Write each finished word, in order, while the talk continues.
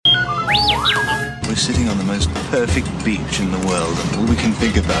We're sitting on the most perfect beach in the world, and all we can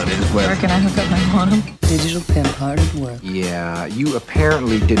think about is where... Where can I hook up my modem? Digital pimp, hard at work. Yeah, you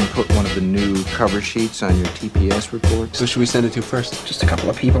apparently didn't put one of the new cover sheets on your TPS reports. Who should we send it to first? Just a couple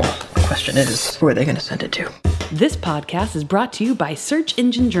of people. The question is, who are they going to send it to? This podcast is brought to you by Search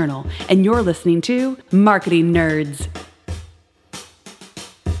Engine Journal, and you're listening to Marketing Nerds.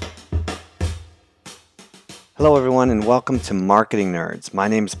 Hello, everyone, and welcome to Marketing Nerds. My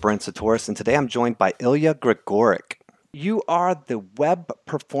name is Brent Satoris, and today I'm joined by Ilya Grigorik. You are the web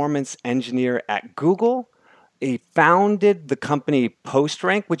performance engineer at Google. You founded the company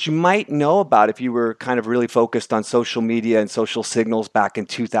PageSpeed, which you might know about if you were kind of really focused on social media and social signals back in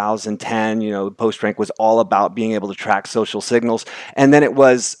 2010. You know, PageSpeed was all about being able to track social signals. And then it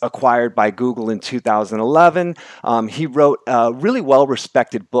was acquired by Google in 2011. He wrote a really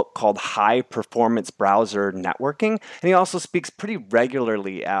well-respected book called High Performance Browser Networking. And he also speaks pretty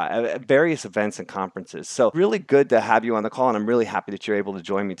regularly at various events and conferences. So really good to have you on the call, and I'm really happy that you're able to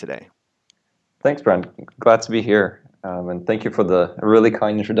join me today. Thanks, Brent. Glad to be here. And thank you for the really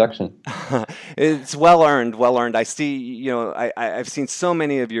kind introduction. It's well earned. I see, I've seen so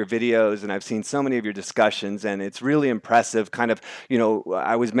many of your videos and I've seen so many of your discussions, and it's really impressive. Kind of,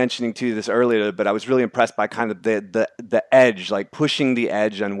 I was mentioning to you this earlier, but I was really impressed by kind of the edge, like pushing the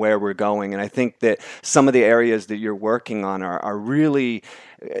edge on where we're going. And I think that some of the areas that you're working on are really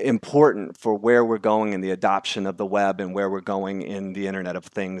important for where we're going in the adoption of the web and where we're going in the Internet of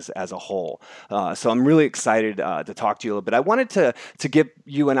Things as a whole. So I'm really excited to talk to you a little bit. I wanted to give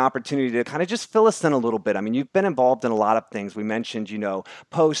you an opportunity to kind of just fill us in a little bit. I mean, you've been involved in a lot of things. We mentioned,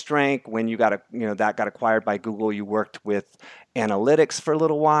 PageSpeed, when you got that got acquired by Google, you worked with analytics for a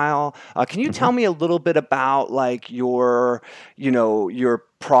little while. Can you tell me a little bit about like your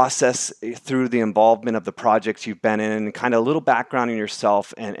process through the involvement of the projects you've been in, and kind of a little background on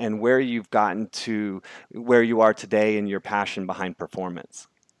yourself and where you've gotten to where you are today and your passion behind performance?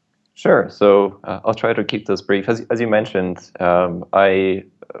 Sure. So I'll try to keep this brief. As you mentioned, I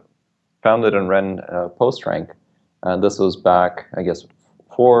founded and ran PageSpeed, and this was back, I guess,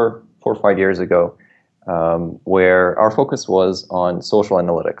 four or 5 years ago, where our focus was on social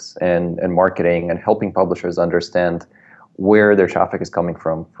analytics and marketing and helping publishers understand where their traffic is coming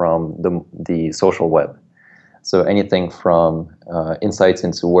from the social web. So anything from insights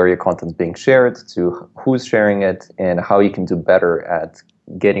into where your content is being shared to who's sharing it and how you can do better at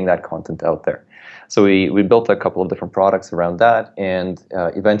getting that content out there. So we built a couple of different products around that, and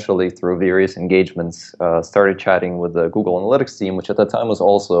eventually through various engagements started chatting with the Google Analytics team, which at that time was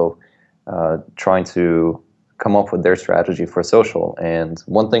also trying to come up with their strategy for social. And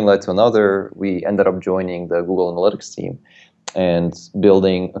one thing led to another. We ended up joining the Google Analytics team and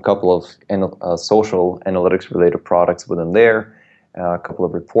building a couple of social analytics related products within there, a couple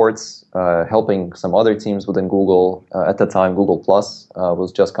of reports, helping some other teams within Google. At the time, Google Plus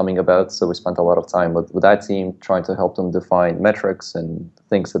was just coming about, so we spent a lot of time with that team trying to help them define metrics and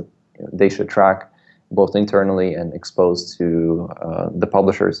things that they should track, both internally and exposed to the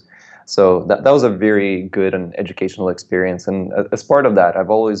publishers. So that was a very good and educational experience. And as part of that,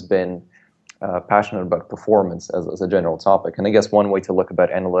 I've always been passionate about performance as a general topic. And I guess one way to look about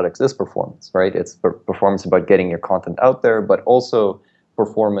analytics is performance, right? It's performance about getting your content out there, but also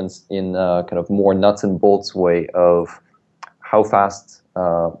performance in a kind of more nuts and bolts way of how fast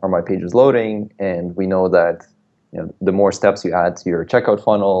are my pages loading. And we know that the more steps you add to your checkout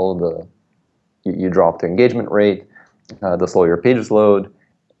funnel, you drop the engagement rate, the slower your pages load,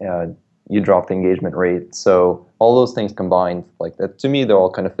 you drop the engagement rate. So all those things combined, like that, to me, they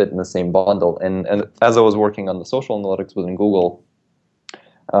all kind of fit in the same bundle. And as I was working on the social analytics within Google,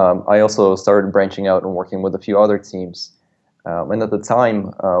 I also started branching out and working with a few other teams. And at the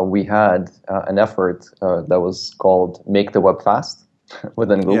time, we had an effort that was called Make the Web Fast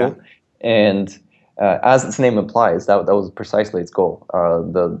within Google. Yeah. And as its name implies, that was precisely its goal.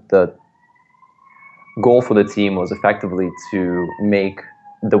 The goal for the team was effectively to make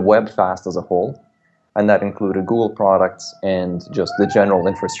the web fast as a whole, and that included Google products and just the general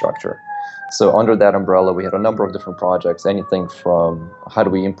infrastructure. So under that umbrella, we had a number of different projects, anything from how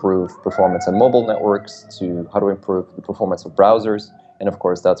do we improve performance on mobile networks to how do we improve the performance of browsers. And of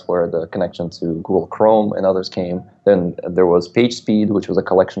course, that's where the connection to Google Chrome and others came. Then there was PageSpeed, which was a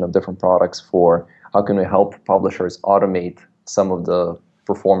collection of different products for how can we help publishers automate some of the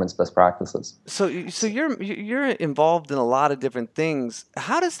performance best practices. So you're involved in a lot of different things.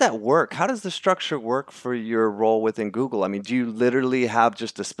 How does that work? How does the structure work for your role within Google? I mean, do you literally have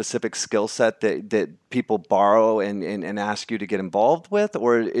just a specific skill set that people borrow and ask you to get involved with,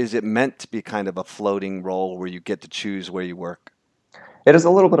 or is it meant to be kind of a floating role where you get to choose where you work? It is a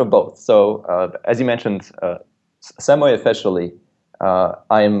little bit of both. So, as you mentioned, semi-officially,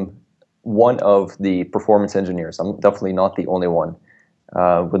 I'm one of the performance engineers. I'm definitely not the only one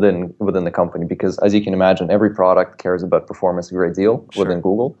within the company, because, as you can imagine, every product cares about performance a great deal within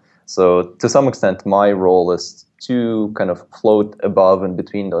Google. So, to some extent, my role is to kind of float above and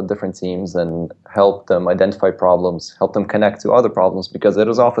between the different teams and help them identify problems, help them connect to other problems, because it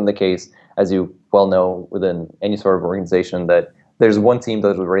is often the case, as you well know, within any sort of organization, that there's one team that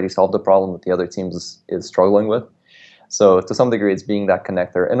has already solved the problem that the other team is struggling with. So to some degree, it's being that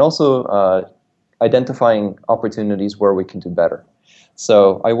connector, and also identifying opportunities where we can do better.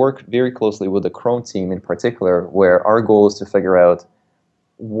 So I work very closely with the Chrome team in particular, where our goal is to figure out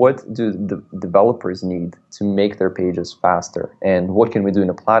what do the developers need to make their pages faster, and what can we do in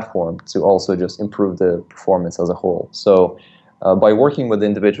a platform to also just improve the performance as a whole. So by working with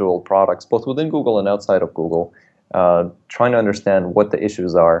individual products, both within Google and outside of Google, trying to understand what the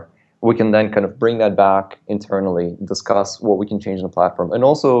issues are, we can then kind of bring that back internally, discuss what we can change in the platform, and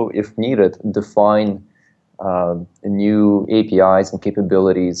also, if needed, define new APIs and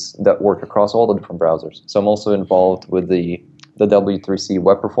capabilities that work across all the different browsers. So I'm also involved with the W3C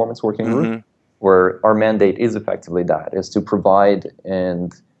Web Performance Working Group, where our mandate is effectively that, is to provide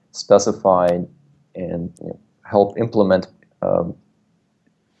and specify and help implement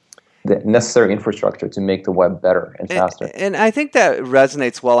the necessary infrastructure to make the web better and faster. And I think that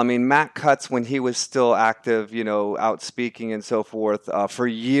resonates well. I mean, Matt Cutts, when he was still active, out speaking and so forth, for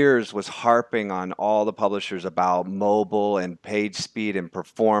years was harping on all the publishers about mobile and page speed and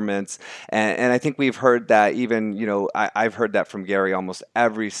performance. And I think we've heard that even, I've heard that from Gary, almost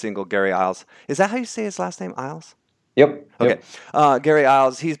every single Gary Isles. Is that how you say his last name, Isles? Yep. Okay. Gary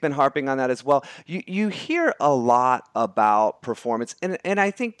Isles, he's been harping on that as well. You hear a lot about performance, and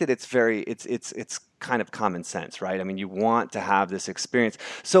I think that it's kind of common sense, right? I mean, you want to have this experience.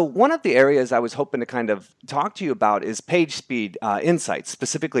 So one of the areas I was hoping to kind of talk to you about is PageSpeed insights,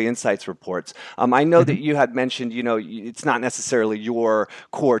 specifically insights reports. I know that you had mentioned, it's not necessarily your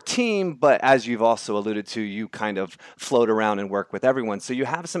core team, but as you've also alluded to, you kind of float around and work with everyone. So you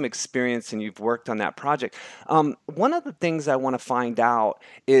have some experience and you've worked on that project. One of the things I want to find out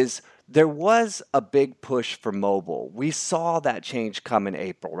is, there was a big push for mobile. We saw that change come in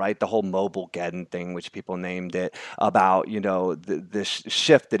April, right? The whole Mobilegeddon thing, which people named it, about the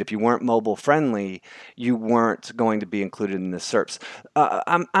shift that if you weren't mobile friendly, you weren't going to be included in the SERPs.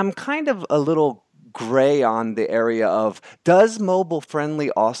 I'm kind of a little gray on the area of, does mobile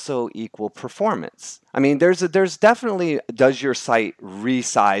friendly also equal performance? I mean, there's definitely, does your site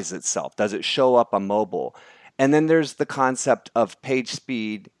resize itself? Does it show up on mobile? And then there's the concept of page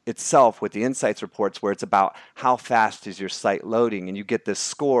speed itself with the insights reports, where it's about how fast is your site loading, and you get this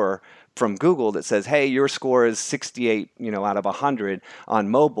score from Google that says, hey, your score is 68, out of 100 on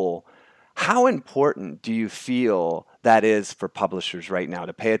mobile. How important do you feel that is for publishers right now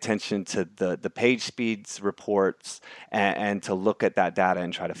to pay attention to the page speeds reports and to look at that data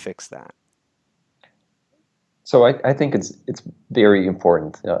and try to fix that? So I think it's very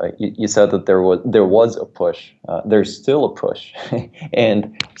important. You said that there was a push. There's still a push,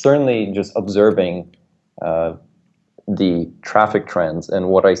 and certainly just observing the traffic trends and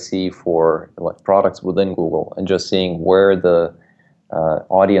what I see for products within Google, and just seeing where the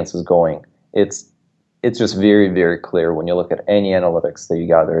audience is going. It's just very, very clear when you look at any analytics that you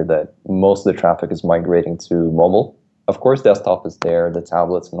gather that most of the traffic is migrating to mobile. Of course, desktop is there, the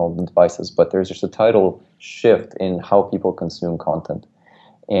tablets and all the devices, but there's just a tidal shift in how people consume content.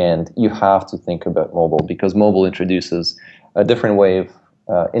 And you have to think about mobile, because mobile introduces a different way of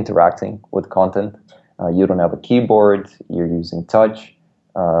interacting with content. You don't have a keyboard, you're using touch,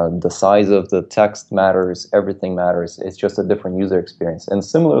 the size of the text matters, everything matters. It's just a different user experience. And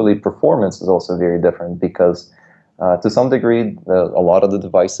similarly, performance is also very different, because to some degree, a lot of the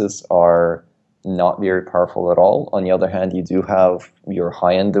devices are not very powerful at all. On the other hand, you do have your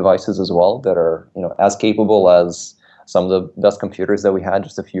high-end devices as well that are as capable as some of the best computers that we had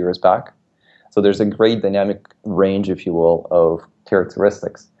just a few years back. So there's a great dynamic range, if you will, of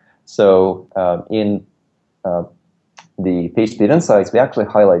characteristics. So in the PageSpeed Insights, we actually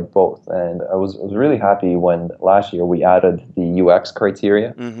highlight both. And I was really happy when last year we added the UX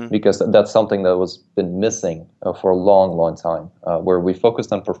criteria, because that's something that was been missing for a long, long time, where we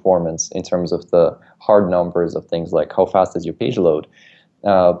focused on performance in terms of the hard numbers of things like how fast is your page load.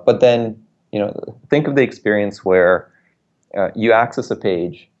 But then, think of the experience where you access a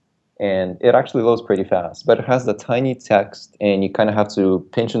page and it actually loads pretty fast, but it has the tiny text and you kind of have to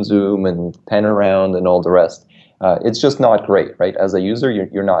pinch and zoom and pan around and all the rest. It's just not great, right? As a user,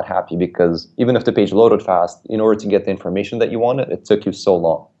 you're not happy because even if the page loaded fast, in order to get the information that you wanted, it took you so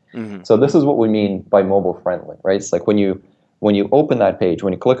long. Mm-hmm. So this is what we mean by mobile friendly, right? It's like when you open that page,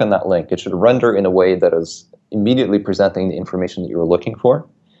 when you click on that link, it should render in a way that is immediately presenting the information that you were looking for,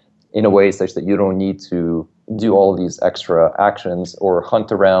 in a way such that you don't need to do all these extra actions or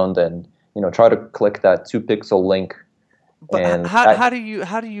hunt around and try to click that 2-pixel link. But And how do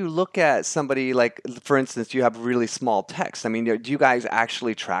you look at somebody, like, for instance, you have really small text? I mean, do you guys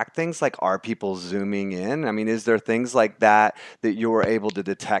actually track things like, are people zooming in? I mean, is there things like that you're able to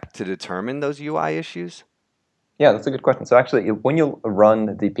detect to determine those UI issues? Yeah, that's a good question. So actually, when you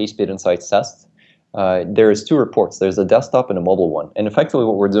run the PageSpeed Insights test, there's 2 reports. There's a desktop and a mobile one. And effectively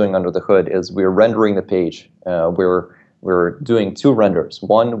what we're doing under the hood is we're rendering the page. We're doing 2 renders,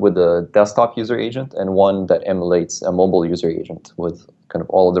 one with the desktop user agent and one that emulates a mobile user agent with kind of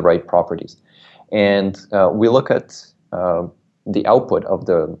all of the right properties. And we look at the output of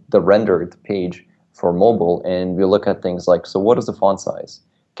the rendered page for mobile, and we look at things like, so what is the font size?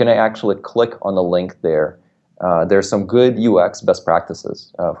 Can I actually click on the link there? There's some good UX best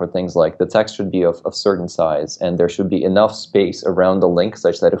practices for things like the text should be of certain size, and there should be enough space around the link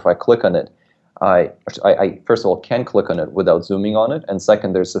such that if I click on it, I first of all can click on it without zooming on it, and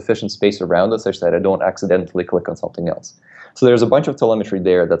second, there's sufficient space around it such that I don't accidentally click on something else. So there's a bunch of telemetry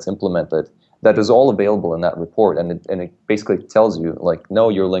there that's implemented that is all available in that report, and it basically tells you, like, no,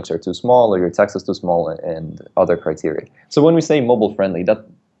 your links are too small or your text is too small and other criteria. So when we say mobile friendly,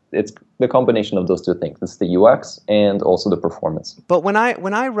 it's the combination of those 2 things. It's the UX and also the performance. But when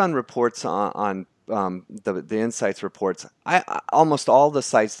I run reports on the Insights reports, almost all the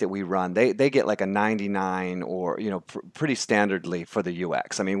sites that we run, they get like a 99 or pretty standardly for the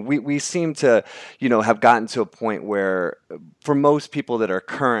UX. I mean, we seem to have gotten to a point where for most people that are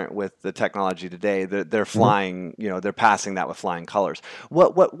current with the technology today, they're flying, they're passing that with flying colors.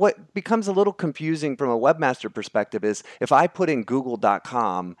 What becomes a little confusing from a webmaster perspective is if I put in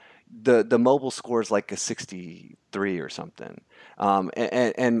google.com, the mobile score is like a 63 or something.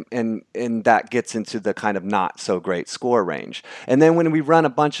 And that gets into the kind of not so great score range. And then when we run a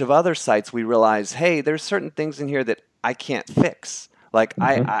bunch of other sites, we realize, hey, there's certain things in here that I can't fix. Like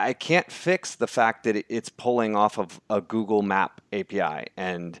I can't fix the fact that it's pulling off of a Google Map API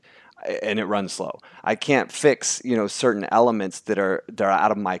and it runs slow. I can't fix certain elements that are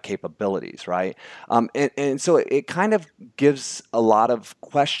out of my capabilities, right? And so it kind of gives a lot of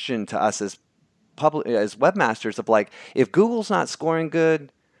question to us as webmasters of like, if Google's not scoring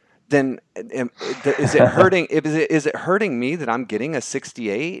good, then is it hurting? Is it hurting me that I'm getting a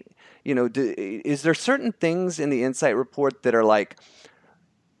 68? Is there certain things in the Insight report that are like,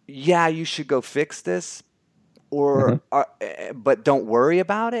 yeah, you should go fix this, or but don't worry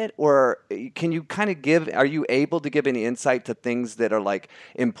about it? Or can you kind of are you able to give any insight to things that are like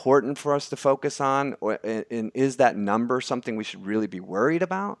important for us to focus on? And is that number something we should really be worried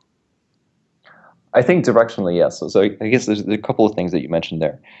about? I think directionally, yes. So I guess there's a couple of things that you mentioned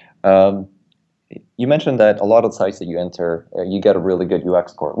there. You mentioned that a lot of sites that you enter, you get a really good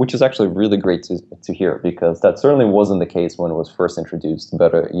UX score, which is actually really great to hear, because that certainly wasn't the case when it was first introduced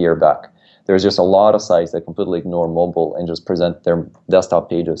about a year back. There's just a lot of sites that completely ignore mobile and just present their desktop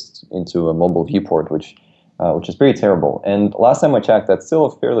pages into a mobile viewport, which is pretty terrible. And last time I checked, that's still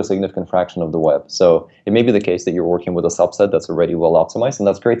a fairly significant fraction of the web. So it may be the case that you're working with a subset that's already well optimized, and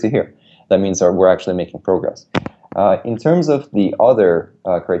that's great to hear. That means we're actually making progress. In terms of the other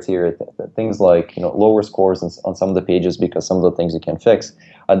criteria, things like lower scores on some of the pages because some of the things you can fix,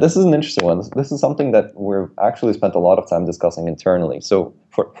 this is an interesting one. This is something that we've actually spent a lot of time discussing internally. So,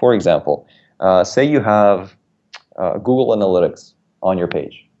 for example, say you have Google Analytics on your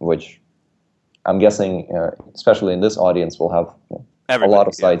page, which I'm guessing, especially in this audience, will have a lot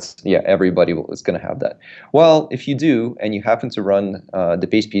of sites. Yeah, everybody is going to have that. Well, if you do, and you happen to run the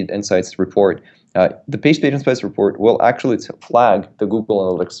PageSpeed Insights report, the PageSpeed Insights report will actually flag the Google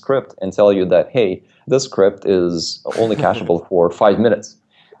Analytics script and tell you that, hey, this script is only cacheable for 5 minutes,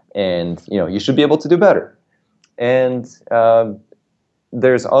 and you should be able to do better. And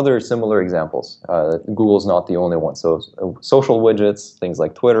there's other similar examples. Google's not the only one. So social widgets, things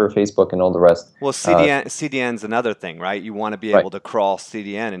like Twitter, Facebook, and all the rest. Well, CDN's another thing, right? You want to be able to crawl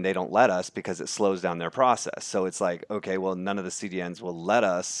CDN, and they don't let us because it slows down their process. So it's like, okay, well, none of the CDNs will let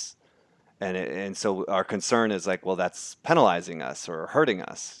us, and so our concern is like, well, that's penalizing us or hurting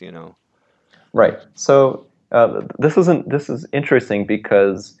us, Right. So this is interesting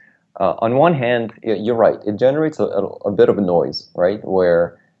because. On one hand, you're right. It generates a bit of a noise, right?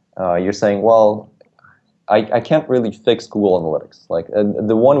 Where you're saying, well, I can't really fix Google Analytics. Like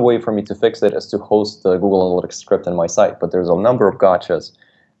the one way for me to fix it is to host the Google Analytics script in my site, but there's a number of gotchas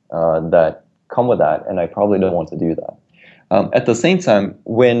that come with that, and I probably don't want to do that. At the same time,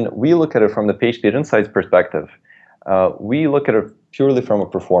 when we look at it from the PageSpeed Insights perspective, we look at it purely from a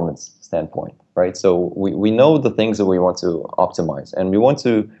performance standpoint, right? So we know the things that we want to optimize, and we want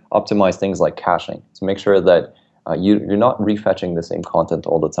to optimize things like caching to make sure that you're not refetching the same content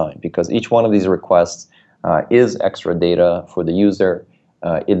all the time, because each one of these requests is extra data for the user.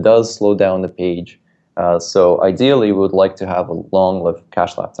 It does slow down the page. So ideally, we would like to have a long-lived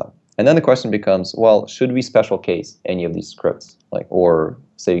cache lifetime. And then the question becomes, well, should we special case any of these scripts, like, or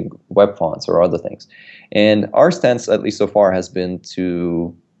say web fonts or other things? And our stance, at least so far, has been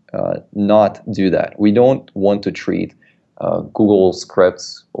to not do that. We don't want to treat Google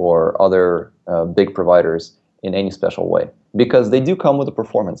scripts or other big providers in any special way, because they do come with a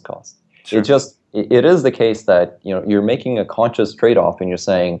performance cost. Sure. It is the case that you're making a conscious trade-off, and you're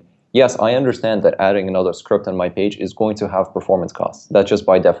saying, yes, I understand that adding another script on my page is going to have performance costs. That's just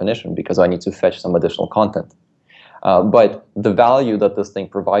by definition, because I need to fetch some additional content. But the value that this thing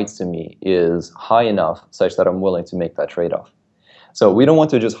provides to me is high enough such that I'm willing to make that trade-off. So we don't want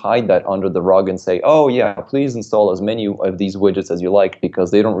to just hide that under the rug and say, oh yeah, please install as many of these widgets as you like,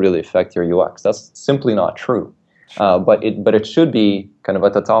 because they don't really affect your UX. That's simply not true. But it should be kind of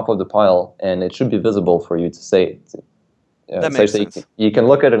at the top of the pile, and it should be visible for you to say. That makes sense. You can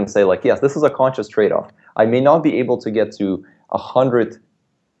look at it and say, like, yes, this is a conscious trade-off. I may not be able to get to 100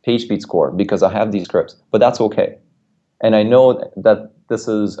 PageSpeed score because I have these scripts, but that's okay. And I know that this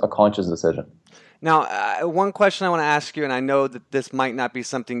is a conscious decision. Now, one question I want to ask you, and I know that this might not be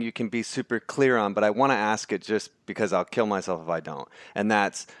something you can be super clear on, but I want to ask it just because I'll kill myself if I don't. And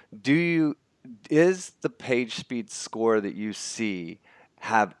that's, is the PageSpeed score that you see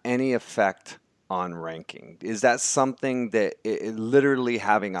have any effect on ranking? Is that something that literally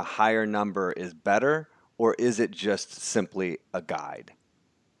having a higher number is better, or is it just simply a guide?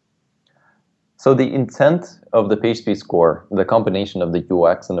 So the intent of the PageSpeed score, the combination of the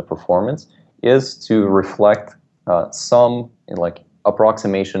UX and the performance, is to reflect some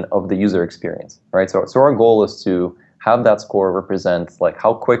approximation of the user experience, right? So our goal is to have that score represent like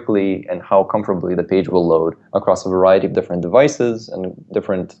how quickly and how comfortably the page will load across a variety of different devices and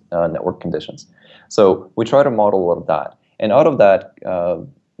different network conditions. So we try to model all of that. And out of that,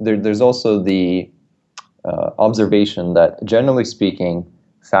 there's also the observation that, generally speaking,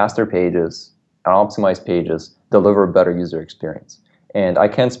 faster pages and optimized pages deliver a better user experience. And I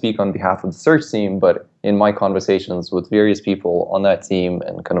can't speak on behalf of the search team, but in my conversations with various people on that team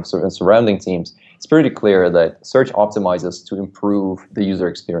and kind of surrounding teams, it's pretty clear that search optimizes to improve the user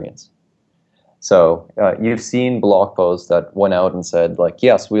experience. So you've seen blog posts that went out and said, like,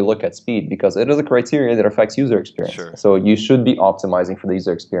 yes, we look at speed because it is a criteria that affects user experience. Sure. So you should be optimizing for the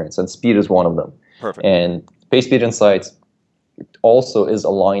user experience, and speed is one of them. Perfect. And PageSpeed Insights also is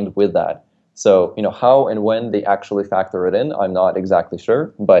aligned with that. So, how and when they actually factor it in, I'm not exactly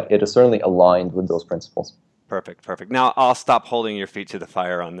sure, but it is certainly aligned with those principles. Perfect. Now, I'll stop holding your feet to the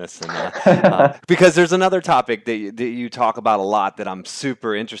fire on this, and, because there's another topic that you talk about a lot that I'm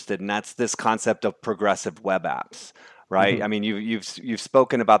super interested in. That's this concept of progressive web apps, right? Mm-hmm. I mean, you've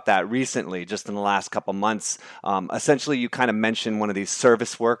spoken about that recently, just in the last couple months. Essentially, you kind of mentioned one of these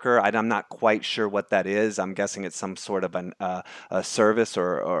service worker. I'm not quite sure what that is. I'm guessing it's some sort of a service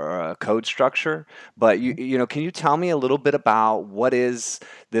or a code structure. But can you tell me a little bit about what is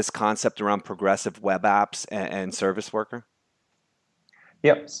this concept around progressive web apps and service worker?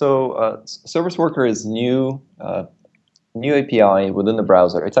 Yeah. So service worker is new API within the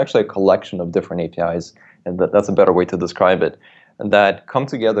browser. It's actually a collection of different APIs. And that's a better way to describe it, that come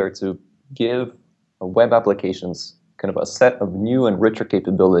together to give web applications kind of a set of new and richer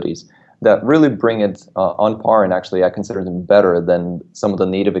capabilities that really bring it on par, and actually I consider them better than some of the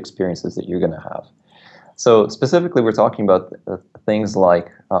native experiences that you're going to have. So specifically, we're talking about things like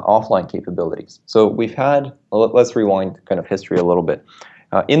offline capabilities. So we've had, let's rewind kind of history a little bit.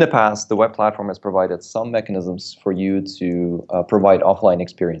 In the past, the web platform has provided some mechanisms for you to provide offline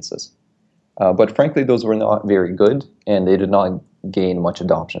experiences. But frankly, those were not very good, and they did not gain much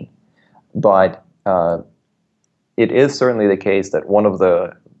adoption. But it is certainly the case that one of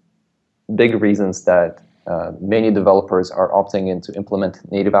the big reasons that many developers are opting in to implement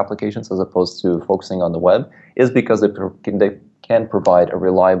native applications as opposed to focusing on the web is because they can provide a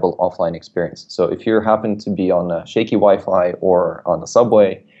reliable offline experience. So if you happen to be on a shaky Wi-Fi or on a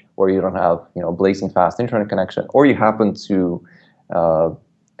subway, or you don't have blazing fast internet connection, or you happen to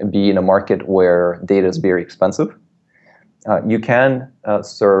be in a market where data is very expensive, you can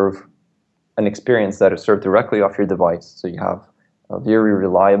serve an experience that is served directly off your device. So you have very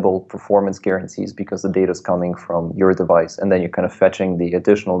reliable performance guarantees because the data is coming from your device, and then you're kind of fetching the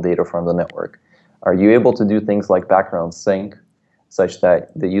additional data from the network. Are you able to do things like background sync, such that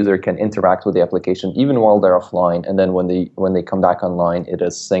the user can interact with the application even while they're offline, and then when they come back online, it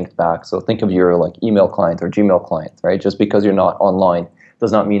is synced back? So think of your like email client or Gmail client, right? Just because you're not online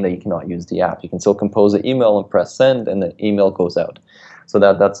does not mean that you cannot use the app. You can still compose an email and press send, and the email goes out. So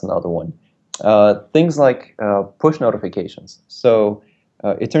that's another one. Things like push notifications. So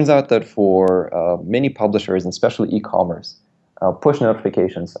it turns out that for many publishers, and especially e-commerce, push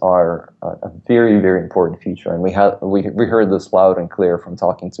notifications are a very, very important feature, and we heard this loud and clear from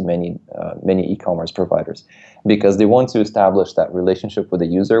talking to many e-commerce providers, because they want to establish that relationship with the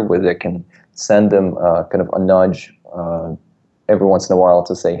user where they can send them kind of a nudge every once in a while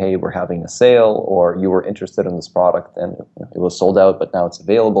to say, hey, we're having a sale, or you were interested in this product and it was sold out, but now it's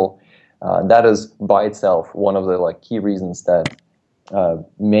available. That is by itself one of the like key reasons that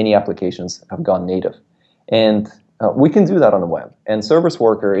many applications have gone native. And we can do that on the web. And Service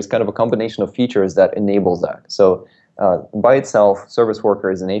Worker is kind of a combination of features that enables that. So by itself, Service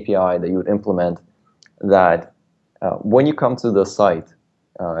Worker is an API that you would implement that when you come to the site,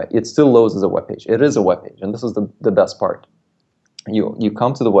 it still loads as a web page. It is a web page, and this is the best part. You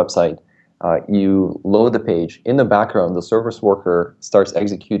come to the website, you load the page. In the background, the Service Worker starts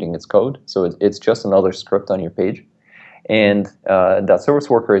executing its code. So it's just another script on your page. And that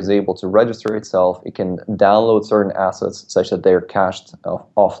Service Worker is able to register itself. It can download certain assets such that they're cached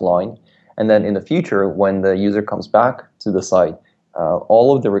offline. And then in the future, when the user comes back to the site,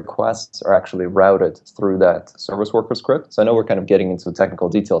 all of the requests are actually routed through that Service Worker script. So I know we're kind of getting into technical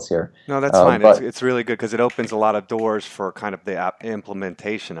details here. No, that's fine. It's really good because it opens a lot of doors for kind of the app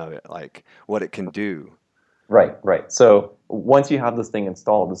implementation of it, like what it can do. Right. So once you have this thing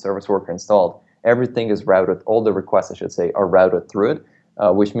installed, the Service Worker installed, everything is routed, all the requests, I should say, are routed through it,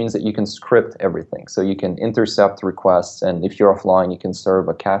 which means that you can script everything. So you can intercept requests, and if you're offline, you can serve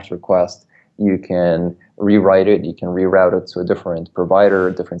a cache request. You can rewrite it, you can reroute it to a different provider,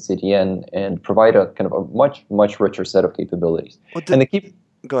 a different CDN, and provide a kind of a much, much richer set of capabilities.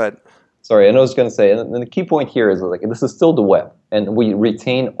 Go ahead. Sorry, I was going to say, and the key point here is like this is still the web, and we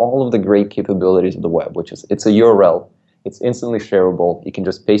retain all of the great capabilities of the web, which is it's a URL, it's instantly shareable, you can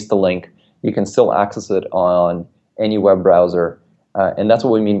just paste the link, you can still access it on any web browser. And that's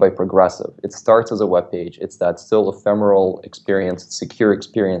what we mean by progressive. It starts as a web page. It's that still ephemeral experience, secure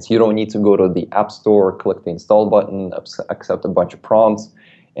experience. You don't need to go to the App Store, click the install button, accept a bunch of prompts,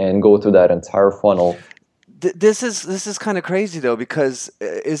 and go through that entire funnel. This is kind of crazy though, because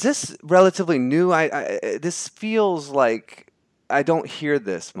is this relatively new? This feels like I don't hear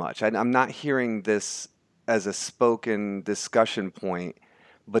this much. I'm not hearing this as a spoken discussion point,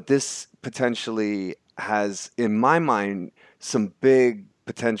 but this potentially has, in my mind, some big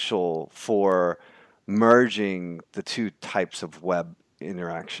potential for merging the two types of web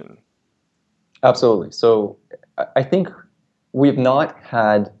interaction. Absolutely. So I think we've not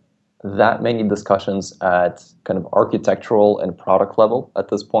had that many discussions at kind of architectural and product level at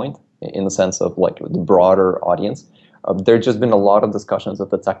this point, in the sense of like the broader audience. There's just been a lot of discussions at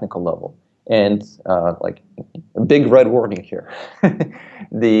the technical level. And like a big red warning here.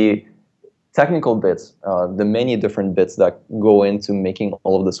 The technical bits, the many different bits that go into making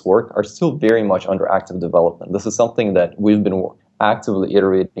all of this work are still very much under active development. This is something that we've been actively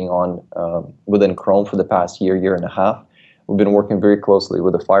iterating on within Chrome for the past year and a half. We've been working very closely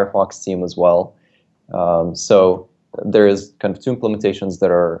with the Firefox team as well. So there is kind of two implementations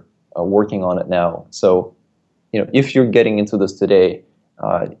that are working on it now. So, if you're getting into this today,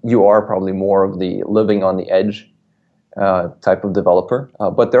 you are probably more of the living on the edge type of developer,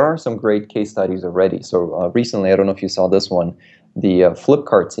 but there are some great case studies already. So recently, I don't know if you saw this one, the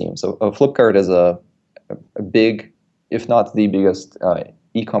Flipkart team. So Flipkart is a big, if not the biggest,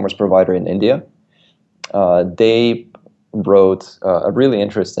 e-commerce provider in India. They wrote a really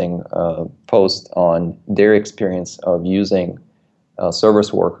interesting post on their experience of using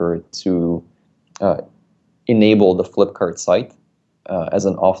Service Worker to enable the Flipkart site as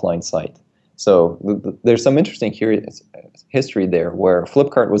an offline site. So there's some interesting history there where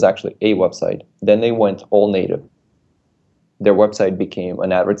Flipkart was actually a website. Then they went all native. Their website became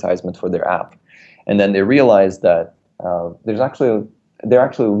an advertisement for their app. And then they realized that they're actually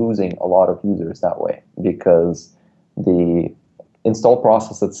losing a lot of users that way, because the install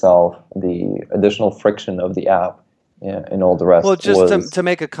process itself, the additional friction of the app, and all the rest. Well, just to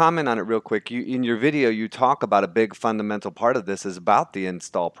make a comment on it real quick, in your video, you talk about a big fundamental part of this is about the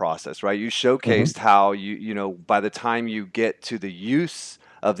install process, right? You showcased how you by the time you get to the use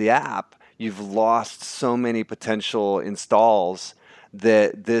of the app, you've lost so many potential installs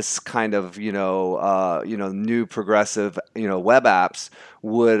that this kind of new progressive web apps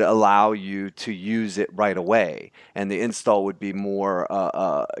would allow you to use it right away, and the install would be more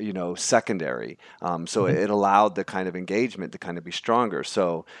secondary. So it allowed the kind of engagement to kind of be stronger.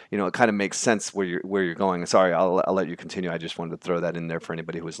 So it kind of makes sense where you're going. Sorry, I'll let you continue. I just wanted to throw that in there for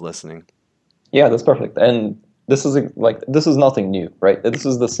anybody who was listening. Yeah, that's perfect. And this is nothing new, right? This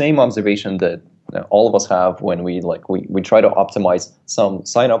is the same observation that all of us have when we try to optimize some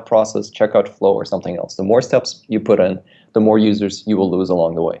sign-up process, checkout flow, or something else. The more steps you put in, the more users you will lose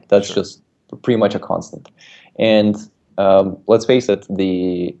along the way. That's just pretty much a constant. And let's face it,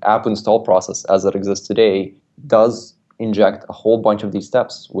 the app install process as it exists today does inject a whole bunch of these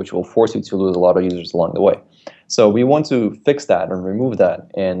steps, which will force you to lose a lot of users along the way. So we want to fix that and remove that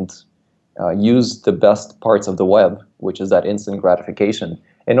and use the best parts of the web, which is that instant gratification,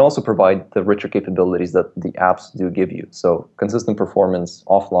 and also provide the richer capabilities that the apps do give you. So consistent performance,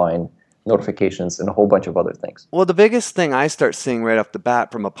 offline, notifications, and a whole bunch of other things. Well, the biggest thing I start seeing right off the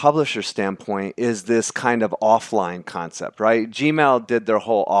bat from a publisher standpoint is this kind of offline concept, right? Gmail did their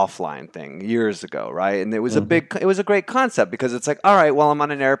whole offline thing years ago, right? And it was it was a great concept because it's like, all right, well, I'm on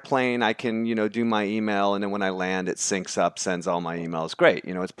an airplane, I can, do my email, and then when I land, it syncs up, sends all my emails. Great,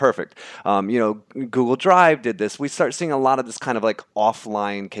 it's perfect. Google Drive did this. We start seeing a lot of this kind of like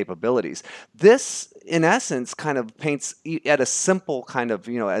offline capabilities. This, in essence, kind of paints at a simple kind of,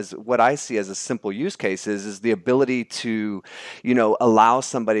 as what I see as a simple use case is the ability to, allow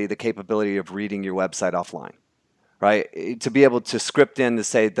somebody the capability of reading your website offline, right? To be able to script in to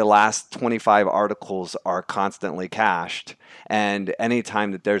say the last 25 articles are constantly cached, and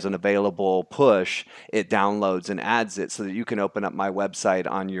anytime that there's an available push, it downloads and adds it so that you can open up my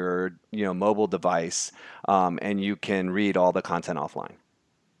website on your, mobile device, and you can read all the content offline.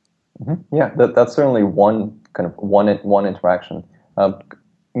 Yeah, that's certainly one interaction.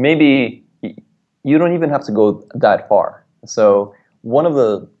 Maybe you don't even have to go that far. So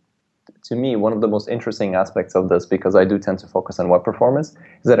to me, one of the most interesting aspects of this, because I do tend to focus on web performance,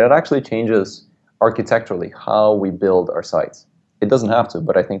 is that it actually changes architecturally how we build our sites. It doesn't have to,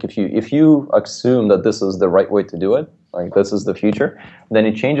 but I think if you assume that this is the right way to do it, like this is the future, then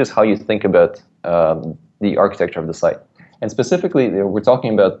it changes how you think about the architecture of the site. And specifically, we're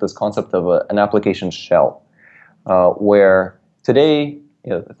talking about this concept of an application shell, where today,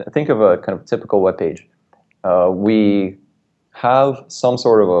 think of a kind of typical web page. We have some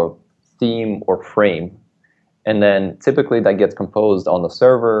sort of a theme or frame, and then typically that gets composed on the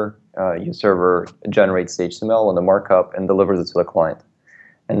server. Your server generates HTML and the markup and delivers it to the client.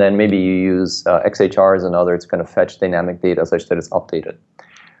 And then maybe you use XHRs and others to kind of fetch dynamic data such that it's updated.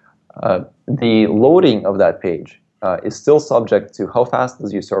 The loading of that page is still subject to how fast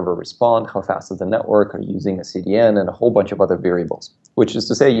does your server respond, how fast does the network, are you using a CDN, and a whole bunch of other variables, which is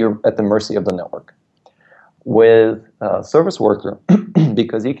to say you're at the mercy of the network. With Service Worker,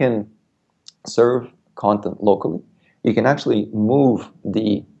 because you can serve content locally, you can actually move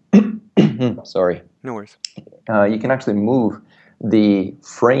the sorry. No worries. You can actually move the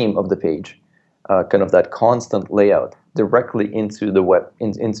frame of the page, kind of that constant layout, directly into the web,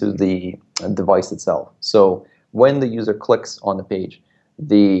 into the device itself. So when the user clicks on the page,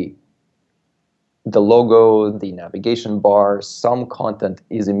 the logo, the navigation bar, some content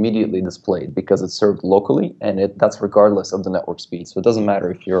is immediately displayed because it's served locally, and that's regardless of the network speed. So it doesn't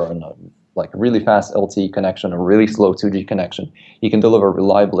matter if you're on a really fast LTE connection or really slow 2G connection, you can deliver a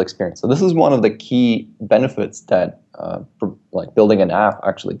reliable experience. So this is one of the key benefits that building an app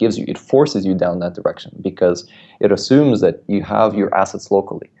actually gives you. It forces you down that direction because it assumes that you have your assets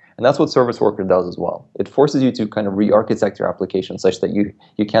locally. And that's what Service Worker does as well. It forces you to kind of re-architect your application such that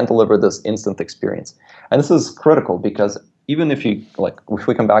you can deliver this instant experience. And this is critical because even if we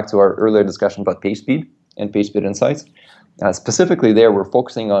come back to our earlier discussion about PageSpeed and PageSpeed Insights, specifically there we're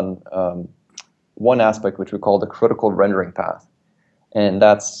focusing on one aspect which we call the critical rendering path. And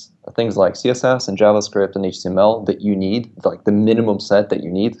that's things like CSS and JavaScript and HTML that you need, like the minimum set that you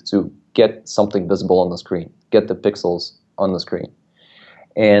need to get something visible on the screen, get the pixels on the screen.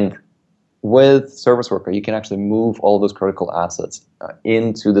 And with Service Worker, you can actually move all those critical assets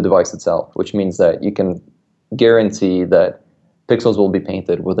into the device itself, which means that you can guarantee that pixels will be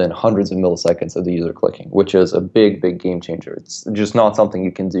painted within hundreds of milliseconds of the user clicking, which is a big, big game changer. It's just not something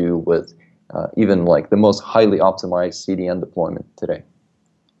you can do with even the most highly optimized CDN deployment today.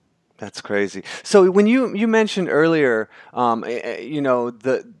 That's crazy. So when you mentioned earlier,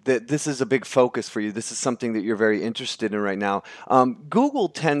 that this is a big focus for you. This is something that you're very interested in right now. Google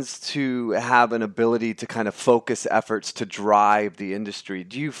tends to have an ability to kind of focus efforts to drive the industry.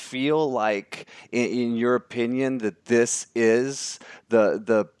 Do you feel like, in your opinion, that this is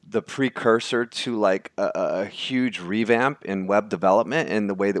the precursor to like a huge revamp in web development and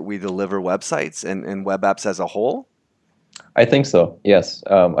the way that we deliver websites and web apps as a whole? I think so, yes.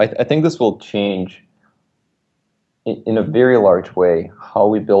 I think this will change in a very large way how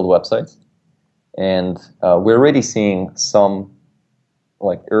we build websites. And we're already seeing some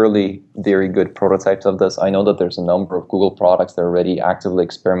like early, very good prototypes of this. I know that there's a number of Google products that are already actively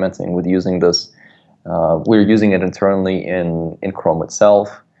experimenting with using this. We're using it internally in Chrome itself.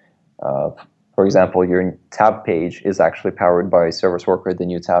 For example, your tab page is actually powered by Service Worker, the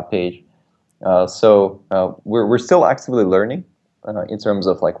new tab page. So we're still actively learning in terms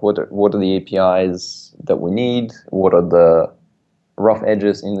of like what are the APIs that we need, what are the rough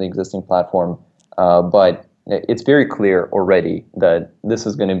edges in the existing platform, but it's very clear already that this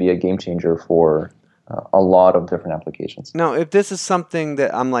is going to be a game changer for a lot of different applications. Now, if this is something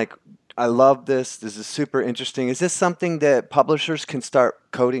that I'm like, I love this. This is super interesting. Is this something that publishers can start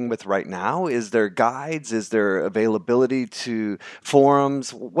coding with right now? Is there guides? Is there availability to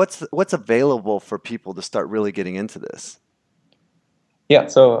forums? What's available for people to start really getting into this? Yeah.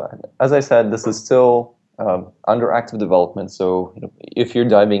 So as I said, this is still under active development. So if you're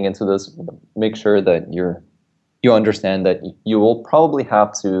diving into this, make sure that you understand that you will probably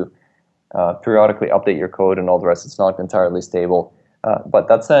have to periodically update your code and all the rest. It's not entirely stable. But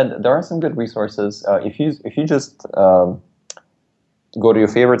that said, there are some good resources. If you just go to your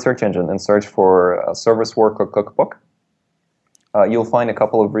favorite search engine and search for a Service Worker Cookbook, you'll find a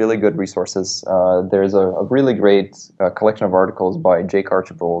couple of really good resources. There's a really great collection of articles by Jake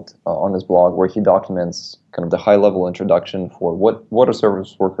Archibald on his blog where he documents kind of the high-level introduction for what a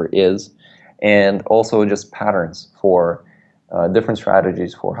service worker is, and also just patterns for different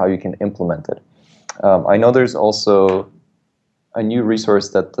strategies for how you can implement it. I know there's also a new resource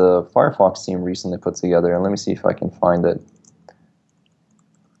that the Firefox team recently put together, and let me see if I can find it,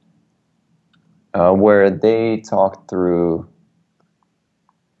 where they talked through.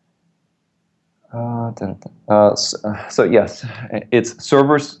 So yes, it's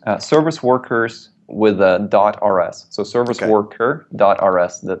service workers with a .rs. So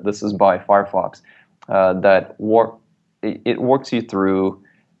serviceworker.rs. This is by Firefox. It walks you through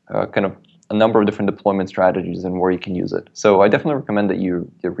kind of a number of different deployment strategies and where you can use it. So I definitely recommend that you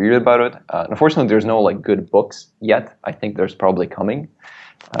read about it. Unfortunately, there's no like good books yet. I think there's probably coming,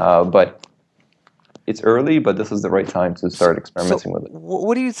 but it's early. But this is the right time to start experimenting with it.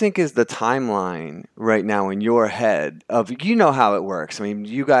 What do you think is the timeline right now in your head of, how it works? I mean,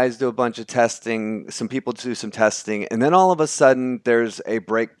 you guys do a bunch of testing, some people do some testing, and then all of a sudden there's a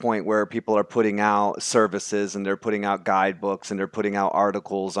break point where people are putting out services and they're putting out guidebooks and they're putting out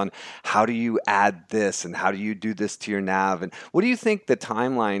articles on how do you add this and how do you do this to your nav, and what do you think the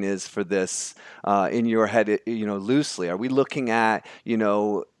timeline is for this in your head, loosely? Are we looking at,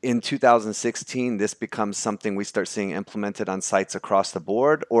 in 2016, this becomes something we start seeing implemented on sites across the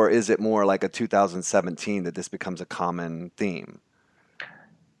board, or is it more like a 2017 that this becomes a common theme?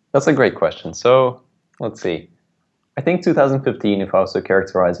 That's a great question. So let's see. I think 2015, if I was to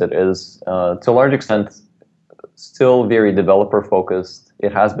characterize it, is to a large extent still very developer focused.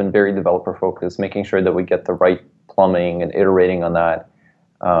 It has been very developer focused, making sure that we get the right plumbing and iterating on that,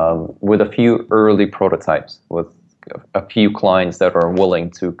 with a few early prototypes, with a few clients that are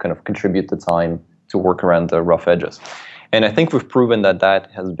willing to kind of contribute the time to work around the rough edges. And I think we've proven that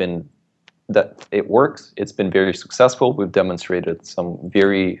it works. It's been very successful. We've demonstrated some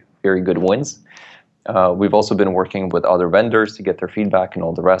very, very good wins. We've also been working with other vendors to get their feedback and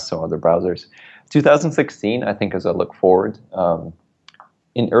all the rest, so other browsers. 2016, I think, as I look forward,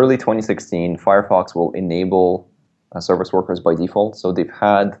 in early 2016, Firefox will enable service workers by default. So they've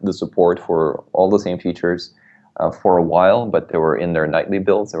had the support for all the same features for a while, but they were in their nightly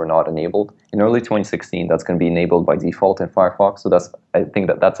builds. They were not enabled. In early 2016, that's going to be enabled by default in Firefox. So I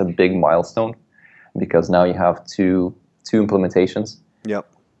think that's a big milestone, because now you have two implementations. Yep.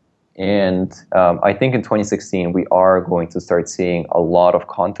 And I think in 2016 we are going to start seeing a lot of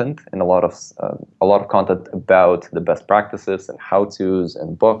content and a lot of content about the best practices and how-tos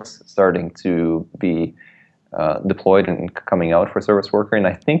and books starting to be deployed and coming out for Service Worker. And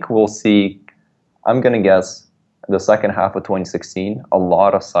I think we'll see, I'm going to guess, the second half of 2016, a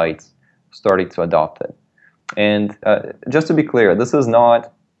lot of sites starting to adopt it. And just to be clear, this is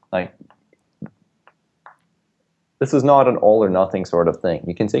not like this is not an all or nothing sort of thing.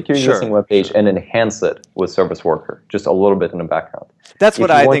 You can take your existing web page and enhance it with Service Worker, just a little bit in the background. That's what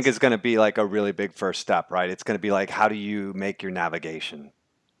I think is going to be like a really big first step, right? It's going to be like, how do you make your navigation?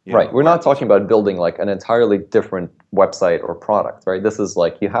 Right. We're not talking about building like an entirely different website or product, right? This is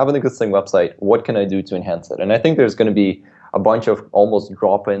like, you have an existing website. What can I do to enhance it? And I think there's going to be a bunch of almost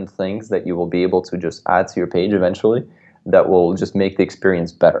drop-in things that you will be able to just add to your page eventually that will just make the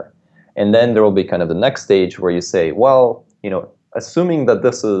experience better. And then there will be kind of the next stage where you say, well, assuming that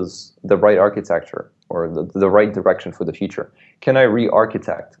this is the right architecture or the right direction for the future, can I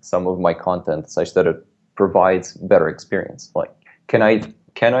re-architect some of my content such that it provides better experience? Like, can I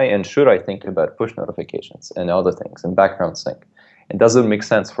and should I think about push notifications and other things and background sync? And does it make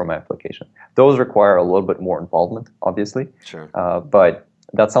sense for my application? Those require a little bit more involvement, obviously. Sure. But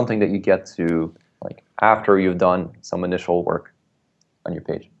that's something that you get to like after you've done some initial work on your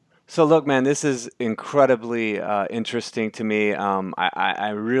page. So look, man, this is incredibly interesting to me. I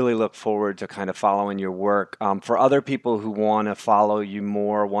really look forward to kind of following your work. For other people who want to follow you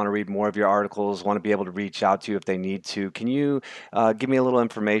more, want to read more of your articles, want to be able to reach out to you if they need to, can you give me a little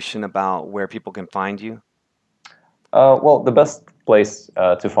information about where people can find you? Well, the best place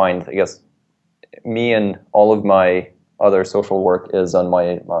to find, I guess, me and all of my other social work is on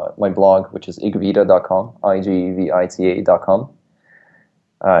my blog, which is igvita.com, igvita.com.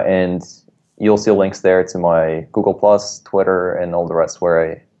 And you'll see links there to my Google+, Twitter, and all the rest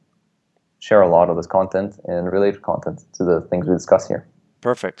where I share a lot of this content and related content to the things we discuss here.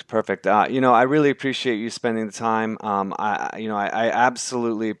 Perfect. I really appreciate you spending the time. I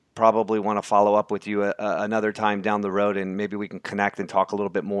absolutely probably want to follow up with you another time down the road, and maybe we can connect and talk a little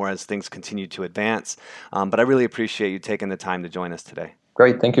bit more as things continue to advance. But I really appreciate you taking the time to join us today.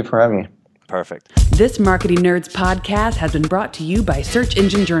 Great. Thank you for having me. Perfect. This Marketing Nerds podcast has been brought to you by Search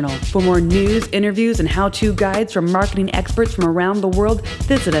Engine Journal. For more news, interviews, and how-to guides from marketing experts from around the world,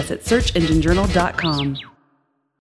 visit us at searchenginejournal.com.